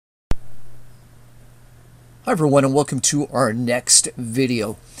Hi everyone, and welcome to our next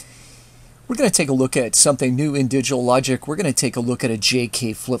video. We're going to take a look at something new in digital logic. We're going to take a look at a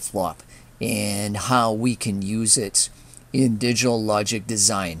JK flip-flop and how we can use it in digital logic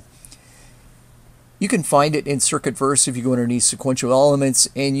design. You can find it in Circuitverse if you go underneath sequential elements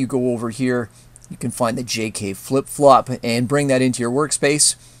and you go over here. You can find the JK flip-flop and bring that into your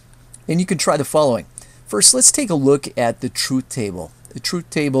workspace, and you can try the following. First, let's take a look at the truth table. The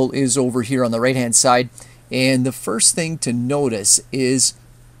truth table is over here on the right hand side. And the first thing to notice is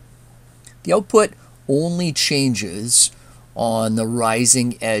the output only changes on the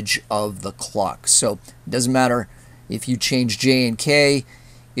rising edge of the clock. So it doesn't matter if you change J and K,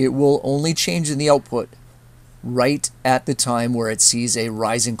 it will only change in the output right at the time where it sees a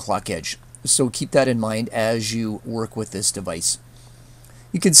rising clock edge. So keep that in mind as you work with this device.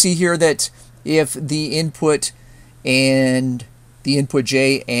 You can see here that if the input J and the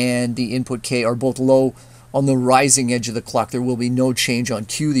input K are both low, on the rising edge of the clock, there will be no change on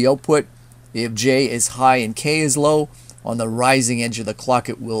Q, the output. If J is high and K is low, on the rising edge of the clock,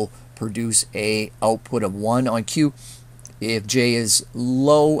 it will produce a output of 1 on Q. If J is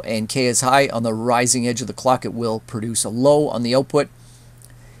low and K is high, on the rising edge of the clock, it will produce a low on the output.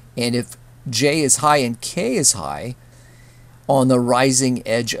 And if J is high and K is high, on the rising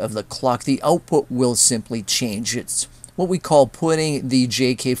edge of the clock, the output will simply change. It's what we call putting the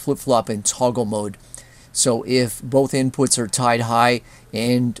JK flip-flop in toggle mode. So if both inputs are tied high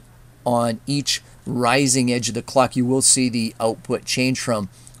and on each rising edge of the clock, you will see the output change from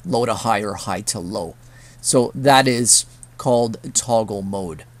low to high or high to low. So that is called toggle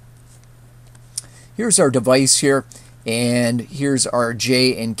mode. Here's our device here, and here's our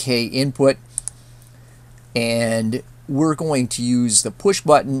J and K input. And we're going to use the push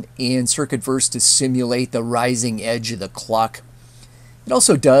button in Circuitverse to simulate the rising edge of the clock. It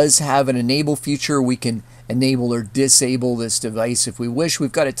also does have an enable feature. We can enable or disable this device if we wish.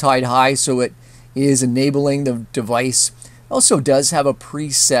 We've got it tied high, so it is enabling the device. It also does have a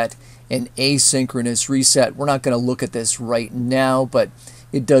preset and asynchronous reset. We're not going to look at this right now, but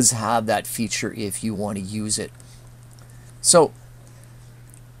it does have that feature if you want to use it. So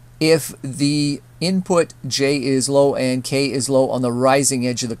if the input J is low and K is low on the rising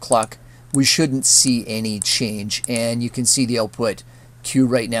edge of the clock, we shouldn't see any change. And you can see the output Q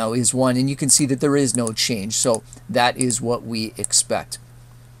right now is 1, and you can see that there is no change. So that is what we expect.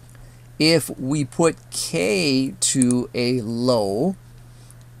 If we put K to a low,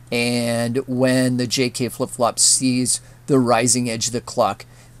 and when the JK flip-flop sees the rising edge of the clock,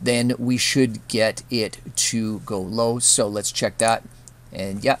 then we should get it to go low. So let's check that.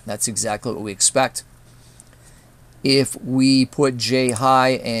 And yeah, that's exactly what we expect. If we put J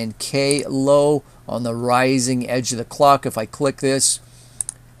high and K low on the rising edge of the clock, if I click this,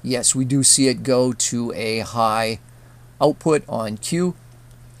 yes, we do see it go to a high output on Q.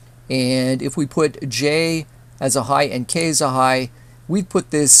 And if we put J as a high and K as a high, we put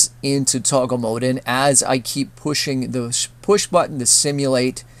this into toggle mode. And as I keep pushing the push button to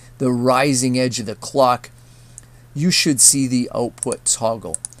simulate the rising edge of the clock, you should see the output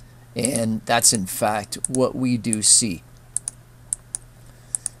toggle. And that's in fact what we do see.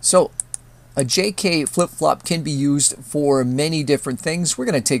 So a JK flip-flop can be used for many different things. We're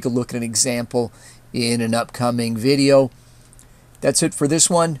going to take a look at an example in an upcoming video. That's it for this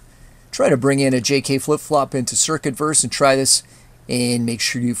one. Try to bring in a JK flip-flop into Circuitverse and try this, and make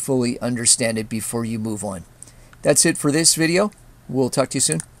sure you fully understand it before you move on. That's it for this video. We'll talk to you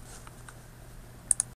soon.